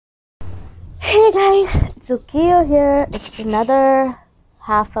Hey guys, Tsukio here. It's another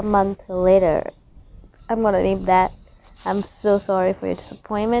half a month later. I'm gonna name that. I'm so sorry for your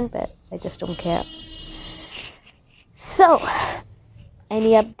disappointment, but I just don't care. So,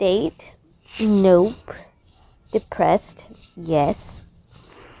 any update? Nope. Depressed? Yes.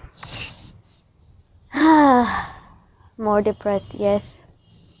 More depressed? Yes.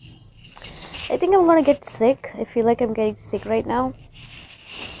 I think I'm gonna get sick. I feel like I'm getting sick right now.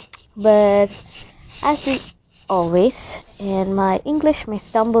 But as always, and my English may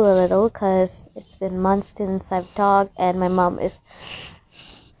stumble a little because it's been months since I've talked, and my mom is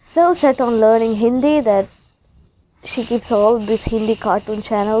so set on learning Hindi that she keeps all these Hindi cartoon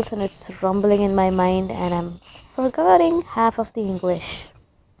channels, and it's rumbling in my mind, and I'm forgetting half of the English.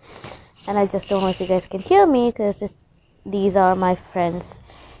 And I just don't know if you guys can hear me because these are my friends'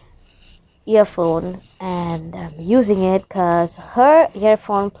 earphones, and I'm using it because her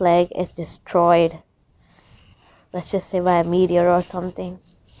earphone plug is destroyed. Let's just say by a meteor or something.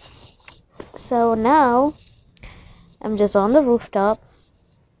 So now I'm just on the rooftop,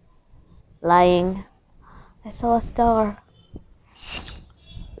 lying. I saw a star.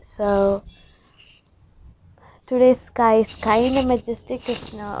 So today's sky is kind of majestic.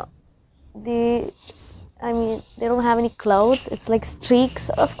 It's not they don't have any clouds. It's like streaks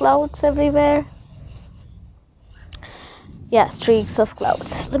of clouds everywhere. Yeah, streaks of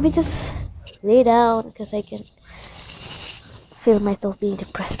clouds. Let me just lay down because I can feel myself being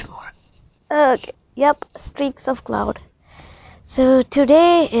depressed more. Okay, yep, streaks of cloud. So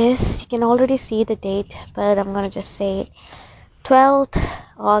today is, you can already see the date, but I'm gonna just say it, 12th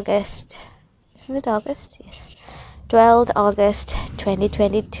August. Isn't it August? Yes. 12th August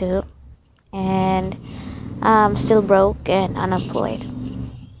 2022, and I'm still broke and unemployed.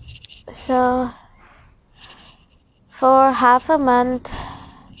 So for half a month,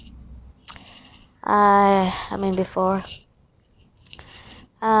 before,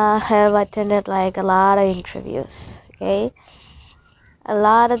 I have attended like a lot of interviews. Okay, a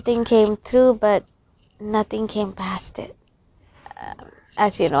lot of things came through, but nothing came past it.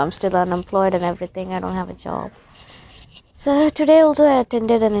 As you know, I'm still unemployed and everything. I don't have a job. So today also I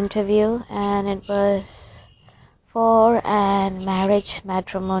attended an interview, and it was for an marriage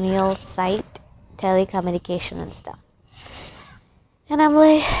matrimonial site, telecommunication and stuff. And I'm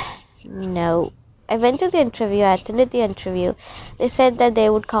like, no. I went to the interview, I attended the interview. They said that they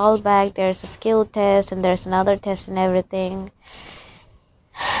would call back, there's a skill test and there's another test and everything.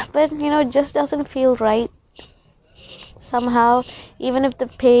 But it just doesn't feel right. Somehow, even if the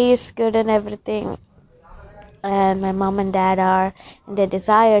pay is good and everything, and my mom and dad are in their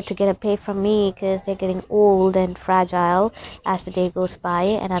desire to get a pay from me because they're getting old and fragile as the day goes by,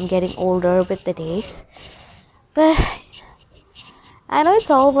 and I'm getting older with the days. But I know it's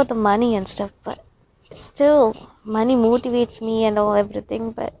all about the money and stuff, but still, money motivates me and all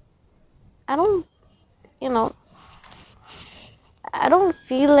everything, but I don't, I don't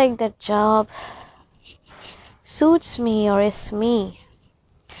feel like that job suits me or is me.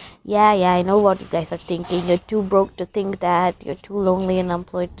 Yeah, I know what you guys are thinking. You're too broke to think that. You're too lonely and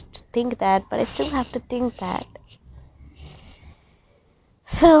unemployed to think that. But I still have to think that.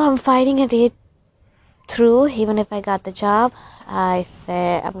 So I'm fighting it through. Even if I got the job, I'm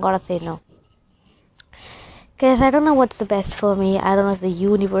gonna say no. Because I don't know what's the best for me. I don't know if the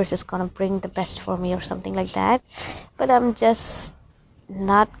universe is gonna bring the best for me or something like that. But I'm just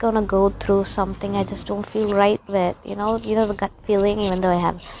not gonna go through something I just don't feel right with. You know the gut feeling, even though I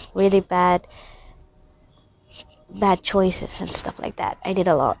have really bad choices and stuff like that. I did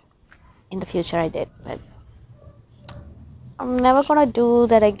a lot. In the future I did, but I'm never gonna do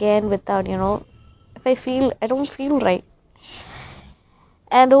that again without, if I don't feel right.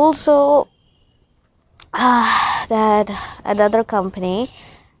 And also, that another company,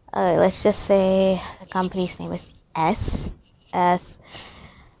 let's just say the company's name is S.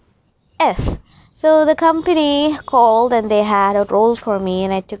 So the company called and they had a role for me,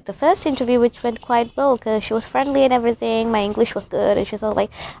 and I took the first interview, which went quite well because she was friendly and everything. My English was good, and she's all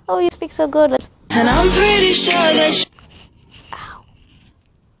like, "Oh, you speak so good." And I'm pretty sure that.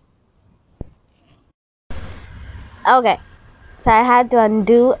 Okay, so I had to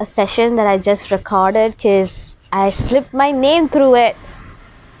undo a session that I just recorded because I slipped my name through it,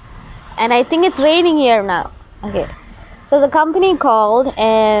 and I think it's raining here now. Okay. So the company called,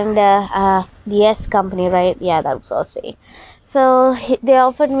 and the S company, right? Yeah, that was also. So they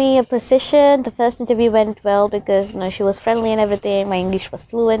offered me a position. The first interview went well because she was friendly and everything. My English was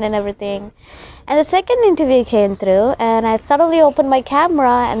fluent and everything. And the second interview came through, and I suddenly opened my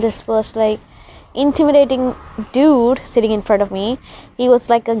camera, and this was like intimidating dude sitting in front of me. He was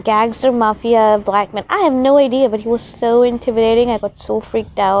like a gangster mafia black man. I have no idea, but he was so intimidating. I got so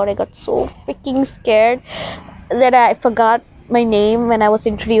freaked out. I got so freaking scared that I forgot my name when I was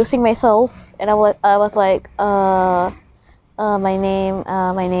introducing myself, and I was like, my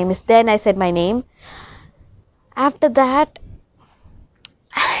name is. Then I said my name. After that,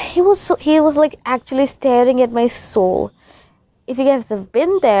 he was like actually staring at my soul. If you guys have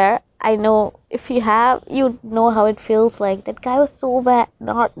been there, I know if you have, you know how it feels like. That guy was so bad.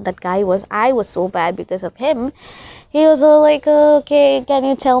 Not that guy was. I was so bad because of him. He was all like, okay, can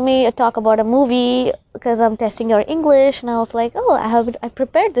you tell me talk about a movie because I'm testing your English? And I was like, oh, I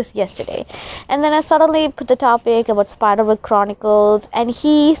prepared this yesterday. And then I suddenly put the topic about Spider-Man Chronicles, and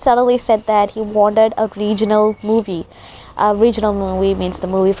he suddenly said that he wanted a regional movie. A regional movie means the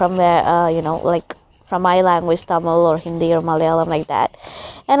movie from where, like from my language, Tamil or Hindi or Malayalam, like that.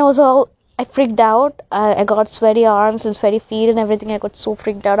 And it was all, I freaked out. I got sweaty arms and sweaty feet and everything. I got so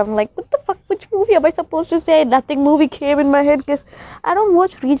freaked out. I'm like, what the fuck? Which movie am I supposed to say? Nothing movie came in my head because I don't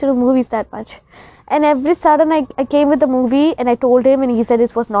watch regional movies that much. And every sudden I came with the movie and I told him, and he said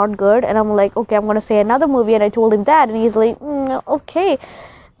it was not good. And I'm like, okay, I'm going to say another movie. And I told him that. And he's like, okay.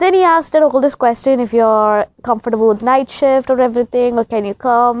 Then he asked her all this question, if you're comfortable with night shift or everything, or can you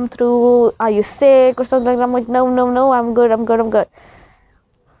come through, are you sick or something. I'm like, no, I'm good.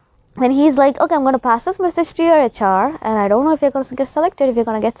 And he's like, okay, I'm going to pass this message to your HR, and I don't know if you're going to get selected. If you're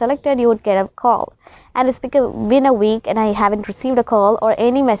going to get selected, you would get a call. And it's been a week and I haven't received a call or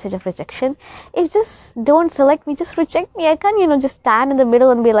any message of rejection. If just don't select me, just reject me. I can't, just stand in the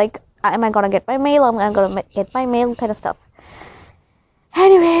middle and be like, am I going to get my mail? Am I going to get my mail? Kind of stuff.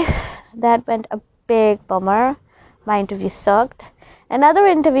 Anyways, that went a big bummer. My interview sucked. Another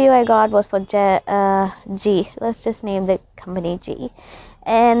interview I got was for G. Let's just name the company G.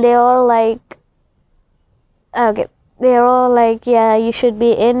 And they're all like, yeah, you should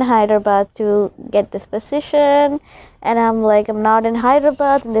be in Hyderabad to get this position. And I'm like, I'm not in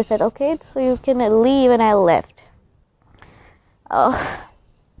Hyderabad. And they said, okay, so you can leave. And I left. Oh,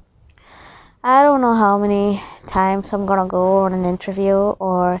 I don't know how many times I'm gonna go on an interview,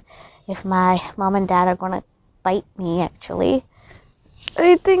 or if my mom and dad are gonna bite me, actually.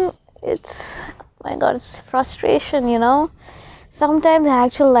 I think it's frustration, Sometimes the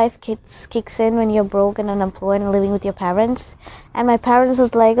actual life kicks in when you're broke and unemployed and living with your parents. And my parents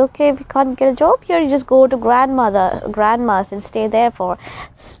was like, okay, if you can't get a job here, you just go to grandma's and stay there for.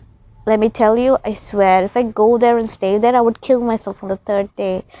 Let me tell you, I swear, if I go there and stay there, I would kill myself on the third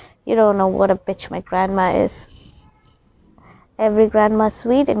day. You don't know what a bitch my grandma is. Every grandma's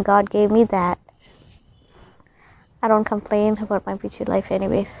sweet, and God gave me that. I don't complain about my bitchy life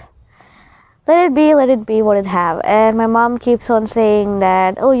anyways. Let it be what it have. And my mom keeps on saying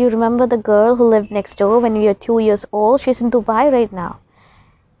that, oh, you remember the girl who lived next door when we were 2 years old? She's in Dubai right now.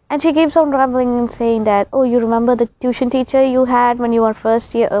 And she keeps on rambling and saying that, oh, you remember the tuition teacher you had when you were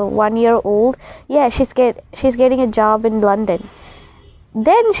 1 year old? Yeah, she's getting a job in London.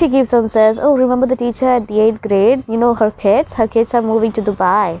 Then she keeps on says, oh, remember the teacher at the 8th grade? Her kids are moving to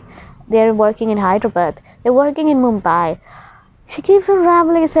Dubai. They're working in Hyderabad. They're working in Mumbai. She keeps on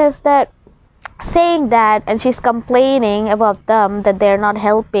rambling and saying that, and she's complaining about them that they're not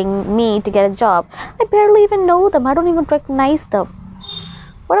helping me to get a job. I barely even know them. I don't even recognize them.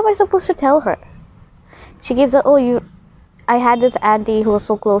 What am I supposed to tell her? She gives her, I had this auntie who was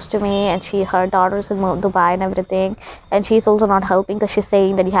so close to me, and her daughter's in Dubai and everything, and she's also not helping because she's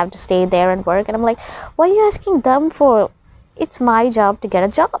saying that you have to stay there and work. And I'm like, what are you asking them for? It's my job to get a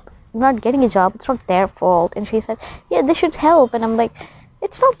job. I'm not getting a job. It's not their fault. And she said, yeah, they should help. And I'm like,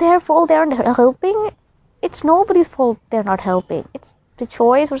 it's not their fault they aren't helping. It's nobody's fault they're not helping. It's the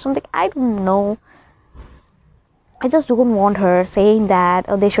choice or something. I don't know. I just don't want her saying that,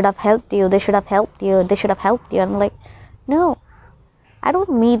 oh, they should have helped you. I'm like, no. I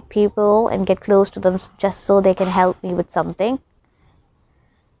don't meet people and get close to them just so they can help me with something.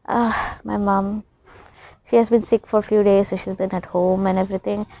 My mom, she has been sick for a few days, so she's been at home and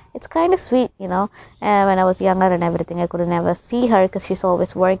everything. It's kind of sweet, when I was younger and everything, I could never see her because she's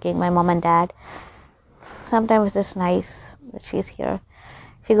always working, my mom and dad. Sometimes it's just nice that she's here.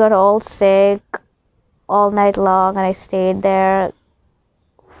 She got all sick all night long, and I stayed there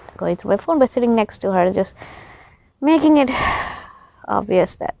going through my phone by sitting next to her, just making it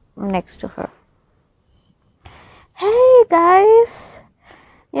obvious that I'm next to her. Hey guys,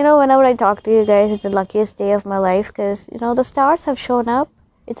 whenever I talk to you guys, it's the luckiest day of my life because, the stars have shown up.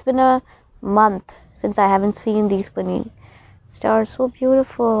 It's been a month since I haven't seen these funny stars. So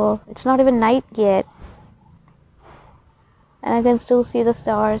beautiful. It's not even night yet, and I can still see the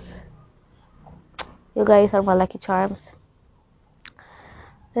stars. You guys are my lucky charms.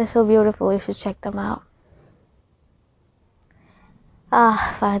 They're so beautiful. You should check them out.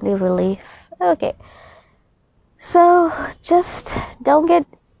 Finally relief. Okay. So just don't get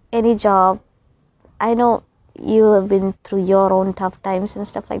any job. I know you have been through your own tough times and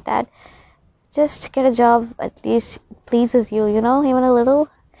stuff like that. Just get a job at least pleases you, even a little.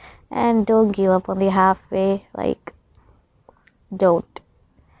 And don't give up on the halfway. Like, don't.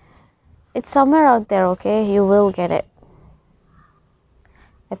 It's somewhere out there, okay? You will get it.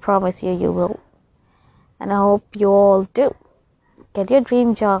 I promise you, you will. And I hope you all do. Get your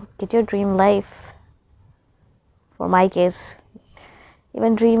dream job. Get your dream life. For my case,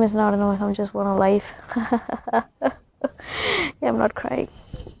 even dream is not enough. I just want a life. Yeah, I'm not crying.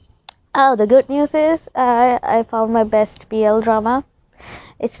 Oh, the good news is I found my best BL drama.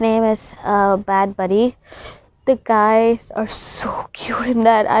 Its name is Bad Buddy. The guys are so cute in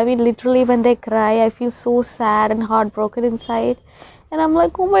that. I mean, literally when they cry, I feel so sad and heartbroken inside. And I'm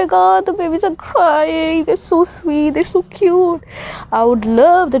like, oh my god, the babies are crying. They're so sweet. They're so cute. I would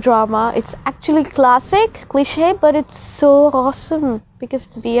love the drama. It's actually classic, cliche, but it's so awesome because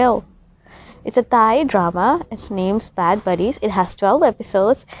it's BL. It's a Thai drama. Its name's Bad Buddies. It has 12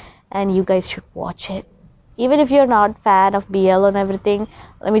 episodes, and you guys should watch it. Even if you're not a fan of BL and everything,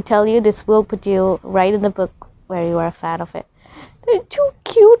 let me tell you, this will put you right in the book where you are a fan of it. They're too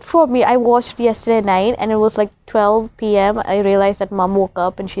cute for me. I watched it yesterday night and it was like 12 p.m. I realized that mom woke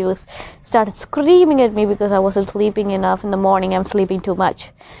up and she started screaming at me because I wasn't sleeping enough in the morning. I'm sleeping too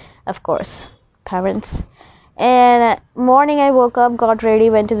much. Of course, parents. And morning I woke up, got ready,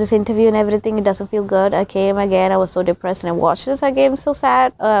 went to this interview and everything. It doesn't feel good. I came again. I was so depressed and I watched this again. So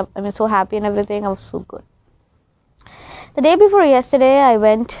sad. So happy and everything. I was so good. The day before yesterday, I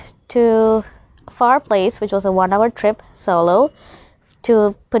went to a far place, which was a 1-hour trip solo,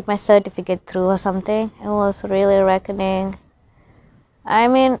 to put my certificate through or something. It was really reckoning. I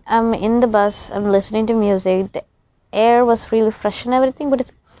mean, I'm in the bus, I'm listening to music, the air was really fresh and everything,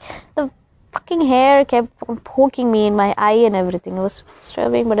 but the fucking hair kept on poking me in my eye and everything. It was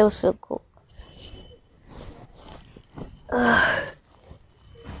disturbing, but it was so cool.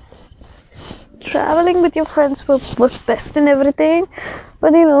 Traveling with your friends was best and everything,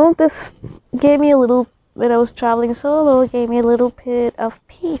 but this gave me a little, when I was traveling solo, it gave me a little bit of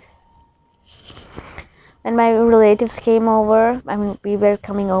peace. When my relatives came over, we were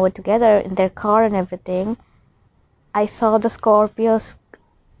coming over together in their car and everything, I saw the Scorpio's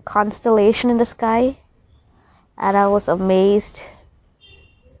constellation in the sky, and I was amazed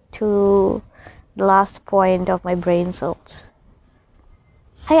to the last point of my brain cells.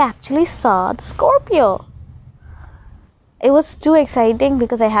 I actually saw the Scorpio. It was too exciting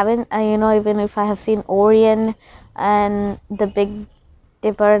because I haven't, even if I have seen Orion and the Big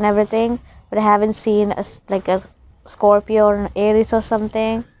Dipper and everything, but I haven't seen a Scorpio or an Aries or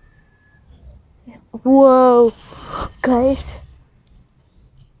something. Whoa, guys,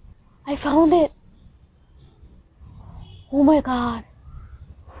 I found it. Oh my god.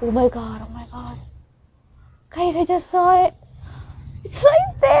 Oh my god, oh my god. Guys, I just saw it. It's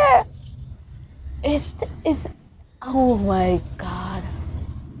right there. It's oh my god.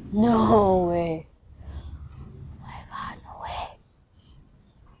 No way. Oh my god, no way.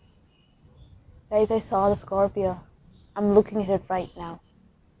 Guys, I saw the Scorpio. I'm looking at it right now.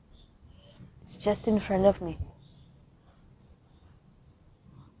 It's just in front of me.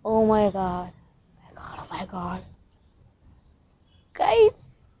 Oh my god. Oh my god, oh my god. Guys,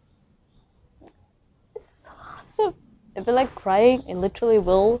 it's awesome. I feel like crying. I literally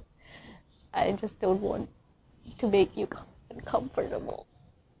will. I just don't want to make you uncomfortable.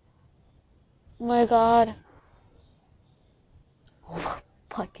 Oh my god. Oh my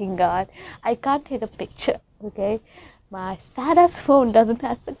fucking god. I can't take a picture, okay? My sad ass phone doesn't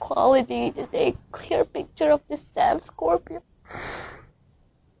have the quality to take a clear picture of this damn Scorpio.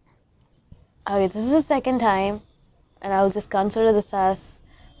 Okay, this is the second time, and I'll just consider this as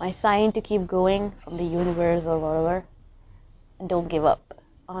my sign to keep going from the universe or whatever, and don't give up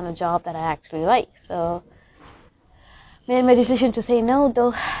on a job that I actually like. So, made my decision to say no,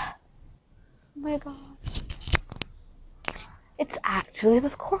 though. Oh my god. It's actually the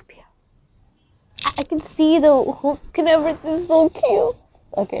Scorpio. I can see the hook and everything. It's so cute.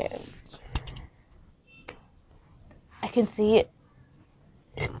 Okay. I can see it.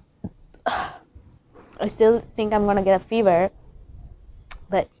 I still think I'm gonna get a fever,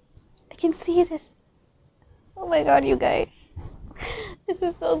 but I can see this. Oh my god, you guys. This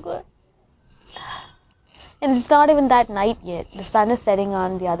is so good. And it's not even that night yet. The sun is setting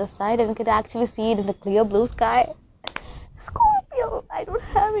on the other side and you can actually see it in the clear blue sky. Scorpio. I don't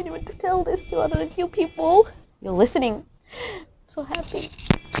have anyone to tell this to other than you people. You're listening. I'm so happy.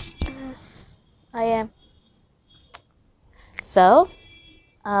 I am. So,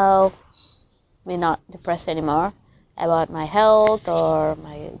 I'll be not depressed anymore about my health or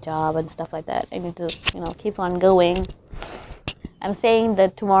my job and stuff like that. I need to, keep on going. I'm saying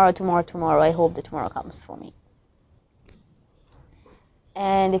that tomorrow, I hope that tomorrow comes for me.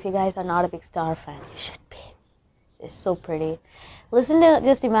 And if you guys are not a big Star fan, you should be. It's so pretty.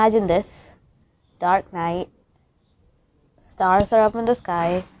 Just imagine this. Dark night. Stars are up in the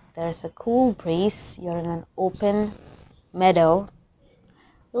sky. There's a cool breeze. You're in an open meadow.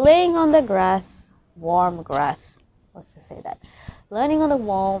 Laying on the grass. Warm grass. Let's just say that. Lying on the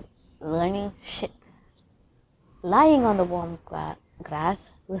warm grass.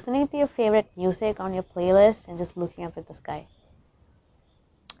 Listening to your favorite music on your playlist and just looking up at the sky.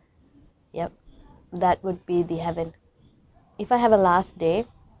 Yep. That would be the heaven. If I have a last day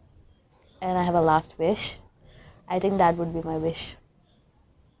and I have a last wish, I think that would be my wish.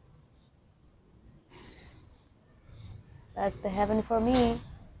 That's the heaven for me.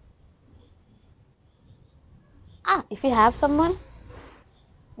 If you have someone,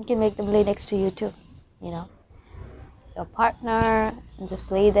 you can make them lay next to you too. Your partner, and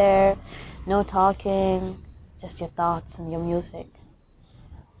just lay there, no talking, just your thoughts and your music.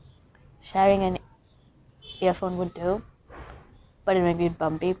 Sharing an earphone would do, but it might be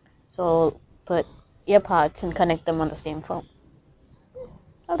bumpy, so put earpods and connect them on the same phone.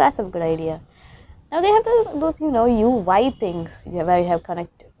 Oh, that's a good idea. Now they have those UI things where you have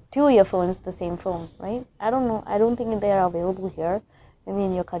connect two earphones to the same phone, right? I don't know. I don't think they are available here. Maybe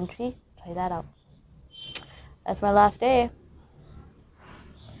in your country. Try that out. That's my last day.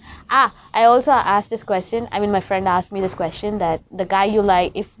 I also asked this question. My friend asked me this question, that if the guy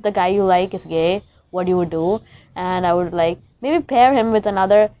you like is gay, what you would do? And I would maybe pair him with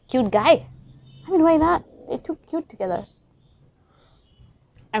another cute guy. Why not? They're too cute together.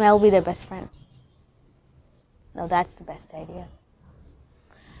 And I'll be their best friend. Now that's the best idea.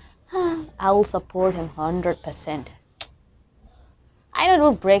 I will support him 100%. I know it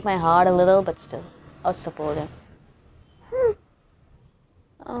will break my heart a little, but still, I'll support him.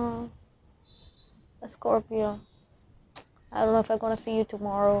 A Scorpio. I don't know if I'm gonna see you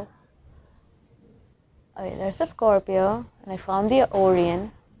tomorrow. Okay, there's a Scorpio, and I found the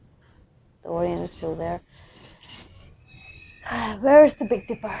Orion. The Orion is still there. Where is the Big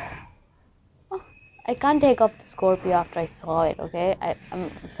Dipper? I can't take up the Scorpio after I saw it, okay?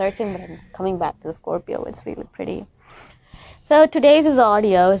 I'm searching, but I'm coming back to the Scorpio. It's really pretty. So today's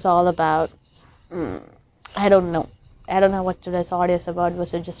audio is all about, I don't know what today's audio is about. It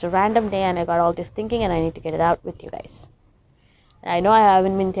was just a random day and I got all this thinking and I need to get it out with you guys. And I know I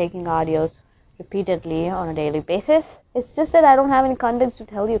haven't been taking audios repeatedly on a daily basis. It's just that I don't have any contents to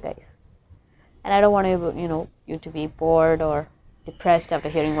tell you guys. And I don't want you to be bored or depressed after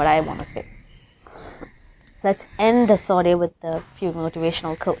hearing what I want to say. Let's end this audio with a few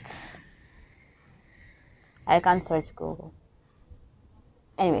motivational quotes. I can't search Google.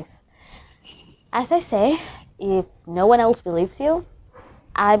 Anyways, as I say, if no one else believes you,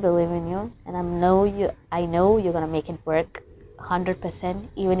 I believe in you, and I know you're gonna make it work 100%,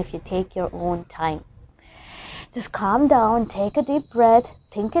 even if you take your own time. Just calm down, take a deep breath,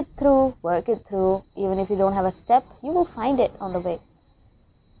 think it through, work it through. Even if you don't have a step, you will find it on the way.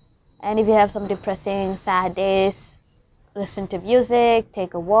 And if you have some depressing, sad days, listen to music,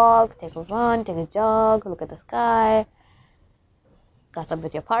 take a walk, take a run, take a jog, look at the sky, gossip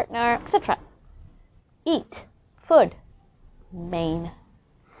with your partner, etc. Eat food, main.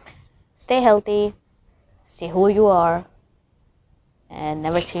 Stay healthy, stay who you are, and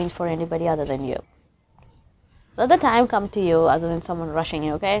never change for anybody other than you. Let the time come to you other than someone rushing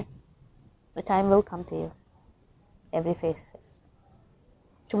you, okay? The time will come to you. Every face is.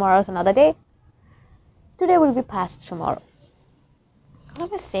 Tomorrow's another day. Today will be past tomorrow. What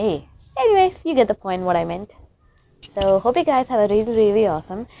am I say? Anyways, you get the point what I meant. So, hope you guys have a really, really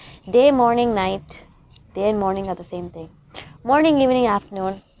awesome day, morning, night. Day and morning are the same thing. Morning, evening,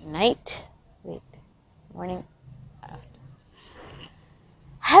 afternoon, night. Morning, afternoon.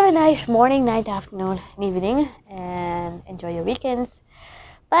 Have a nice morning, night, afternoon, and evening, and enjoy your weekends.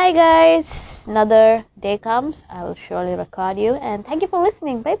 Bye, guys. Another day comes. I will surely record you, and thank you for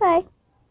listening. Bye-bye.